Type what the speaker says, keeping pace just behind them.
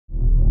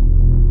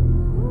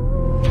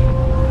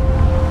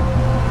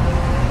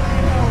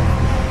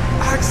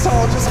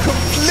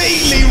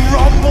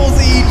rumbles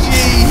EG.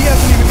 He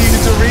hasn't even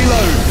needed to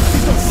reload.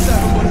 He's got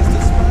 7 bullets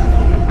to spare.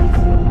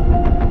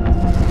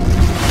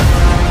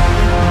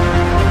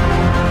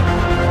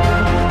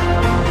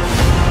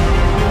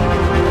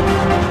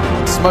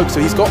 Smoke, so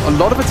he's got a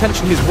lot of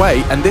attention his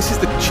way, and this is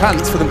the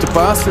chance for them to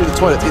burst through the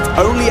toilets. It's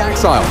only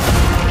Axile.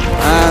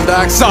 And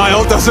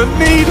Axile doesn't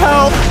need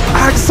help.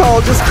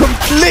 Axile just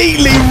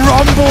completely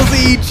rumbles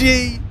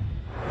EG.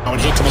 Oh,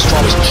 and here comes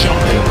Travis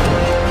jumping.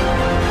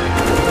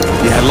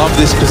 Yeah, I love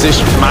this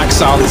position from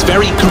Axile. It's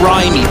very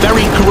grimy,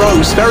 very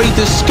gross, very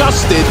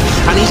disgusted,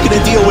 and he's going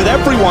to deal with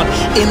everyone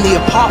in the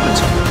apartment.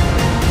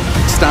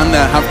 Stand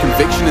there, have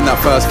conviction in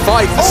that first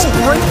fight.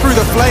 Sprint through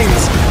the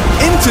flames.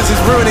 Inters is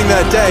ruining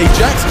their day.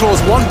 Jax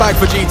claws one back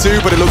for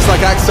G2, but it looks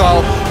like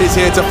Axile is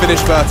here to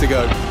finish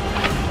Vertigo.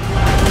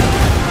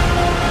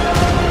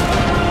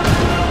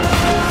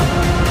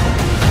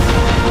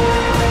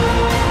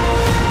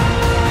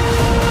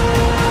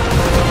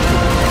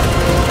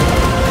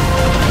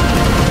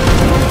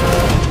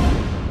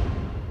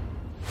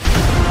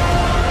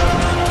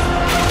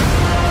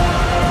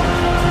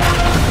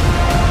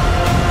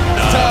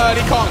 He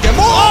can't get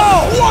more.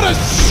 Oh, what a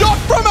shot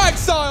from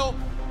Axile!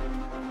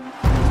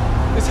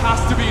 This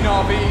has to be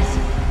Narvi's.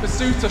 The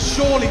suits are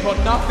surely got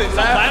nothing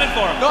left. Planning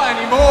for him. Not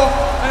anymore.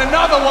 And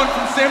another one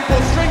from Simple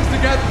strings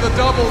together the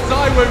double.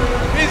 Zywoo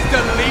is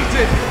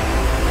deleted.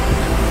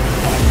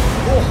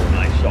 Oh,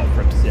 nice shot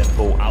from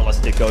Simple.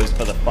 Alistair goes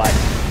for the fight.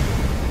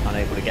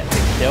 Unable to get the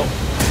kill.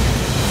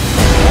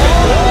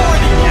 Oh,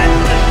 and he gets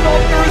the shot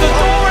through the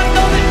door.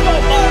 Another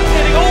shot mark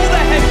hitting all the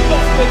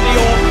headshots with the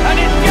orb. And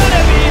it's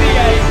gonna be the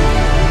ace.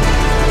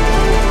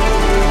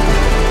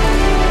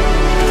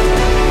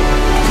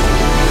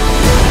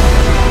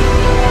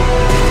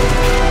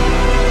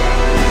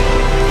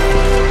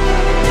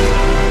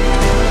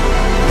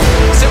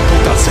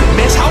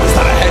 Miss, how is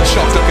that a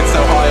headshot looking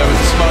so high over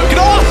the smoke? And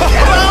oh,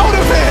 get out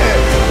of here!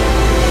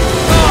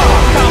 Oh,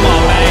 come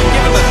on, man,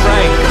 give him a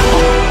break.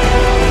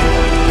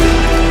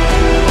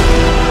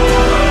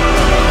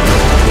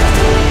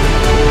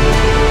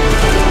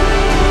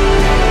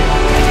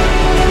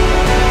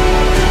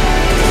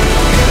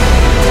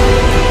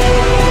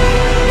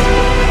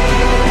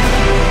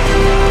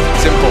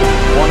 Simple,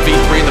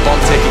 1v3 in the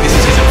bomb ticking. This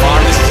is his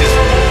environment, this is his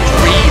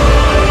dream.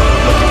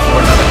 Looking for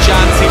another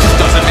chance, he just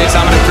doesn't miss.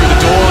 Having it through the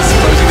doors,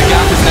 closing the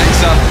gap is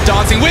Nexa,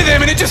 dancing with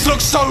him, and it just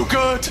looks so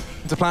good.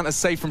 To plant as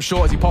safe from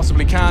short as he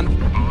possibly can.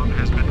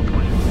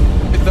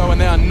 Though, and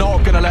they are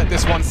not going to let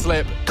this one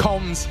slip.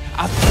 Comms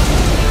at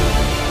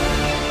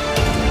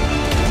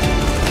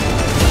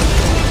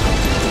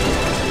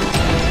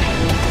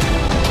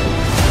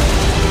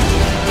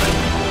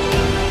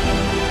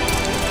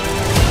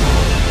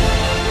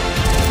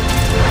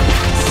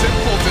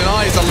Simple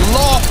denies a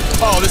lot.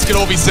 Oh, this could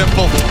all be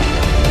Simple.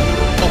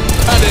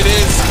 And it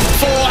is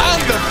 4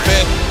 and the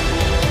 5th.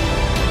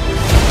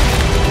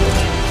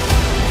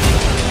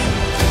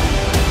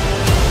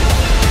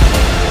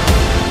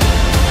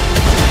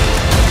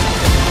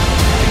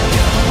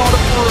 Not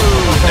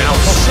approved. Now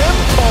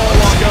Simple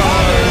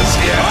goes.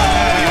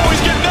 Yeah. You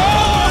always get no.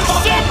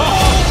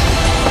 Simple.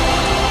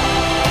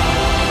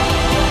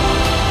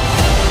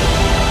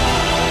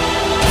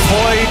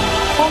 Void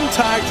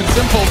contact and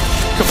Simple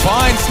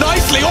combines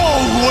nicely.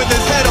 Oh, with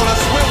his head on a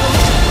swivel.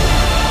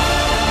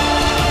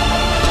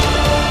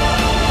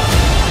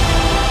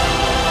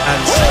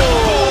 And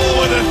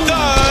Simple with a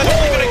third.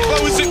 We're going to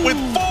close it with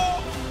 4.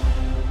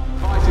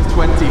 Fight is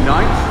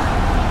 29th.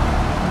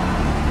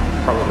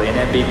 Probably an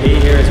MVP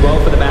here as well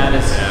for the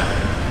Banners.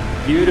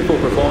 Yeah. Beautiful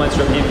performance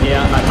from him here.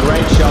 A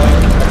great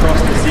showing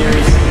across the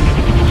series.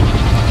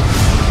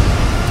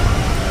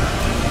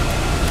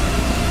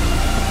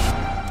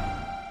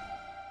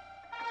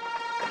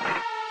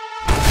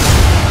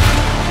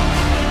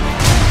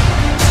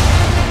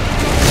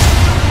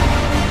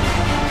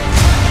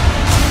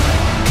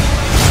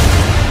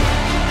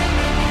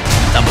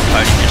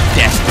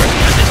 Desperate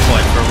at this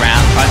point for a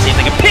round, trying to see if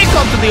they can pick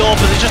onto the orb,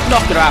 but they just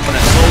knocked it out on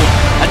its full.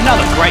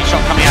 Another great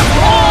shot coming out from.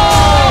 Oh!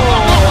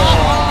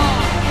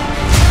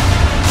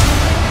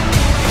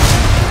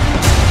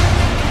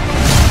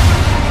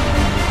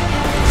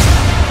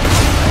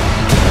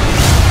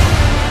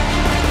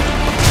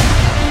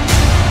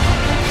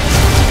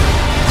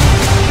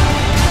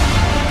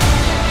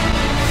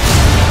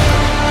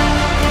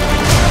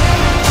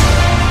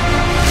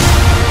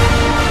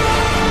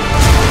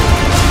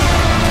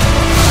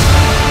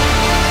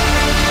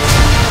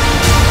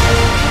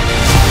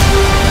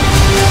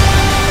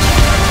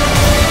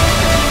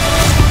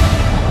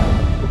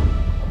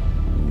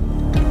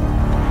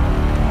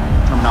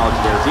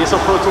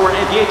 ESL Pro Tour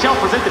and DHL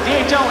present the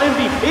DHL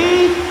MVP.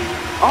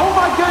 Oh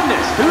my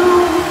goodness,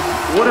 who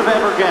would have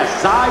ever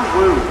guessed?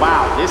 Zywoo,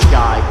 wow, this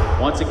guy,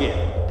 once again.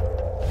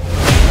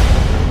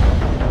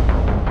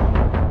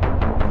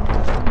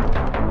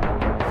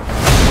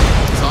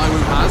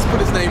 Zywoo has put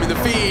his name in the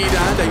feed,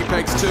 and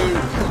Apex 2.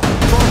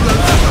 Problem,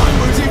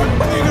 Zywoo's even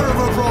bigger of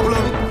a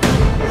problem.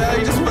 Yeah,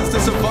 he just wants to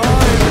survive.